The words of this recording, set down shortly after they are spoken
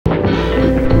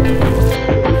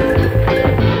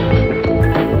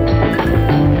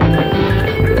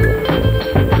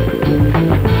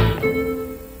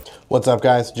What's up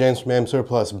guys, James from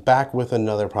AimSurplus back with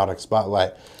another product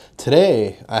spotlight.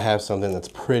 Today I have something that's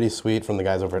pretty sweet from the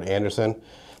guys over at Anderson.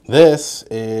 This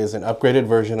is an upgraded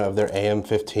version of their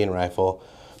AM15 rifle,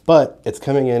 but it's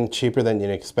coming in cheaper than you'd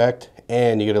expect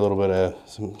and you get a little bit of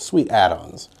some sweet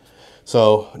add-ons.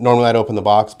 So normally I'd open the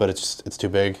box, but it's too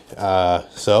big.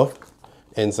 So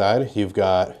inside you've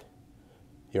got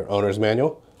your owner's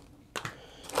manual.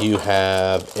 You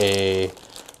have a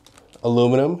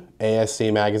aluminum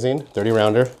ASC magazine, 30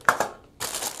 rounder,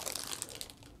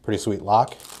 pretty sweet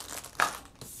lock,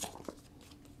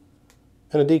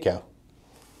 and a decal.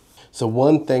 So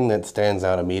one thing that stands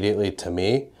out immediately to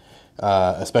me,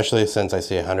 especially since I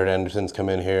see 100 Andersons come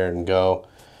in here and go,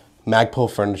 Magpul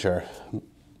Furniture.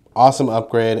 Awesome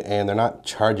upgrade, and they're not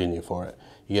charging you for it.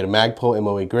 You get a Magpul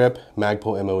MOE grip,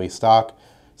 Magpul MOE stock,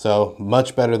 so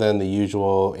much better than the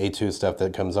usual A2 stuff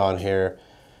that comes on here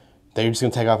that you're just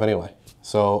gonna take off anyway.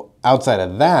 So outside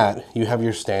of that, you have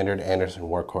your standard Anderson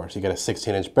workhorse. You got a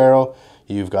 16-inch barrel,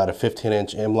 you've got a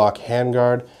 15-inch M-LOK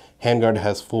handguard. Handguard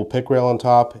has full pick rail on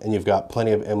top, and you've got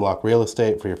plenty of M-LOK real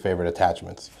estate for your favorite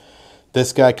attachments.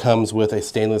 This guy comes with a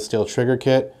stainless steel trigger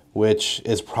kit, which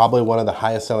is probably one of the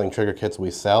highest selling trigger kits we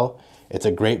sell. It's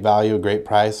a great value, a great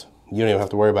price. You don't even have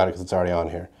to worry about it because it's already on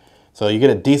here. So you get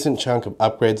a decent chunk of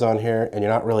upgrades on here, and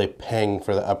you're not really paying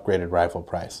for the upgraded rifle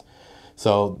price.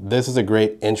 So this is a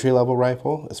great entry-level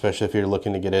rifle, especially if you're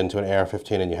looking to get into an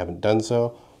AR-15 and you haven't done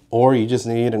so, or you just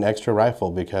need an extra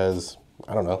rifle because,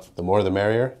 I don't know, the more the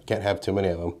merrier. You can't have too many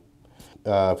of them.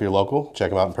 If you're local, check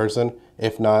them out in person.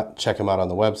 If not, check them out on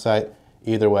the website.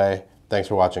 Either way, thanks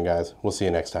for watching, guys. We'll see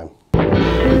you next time.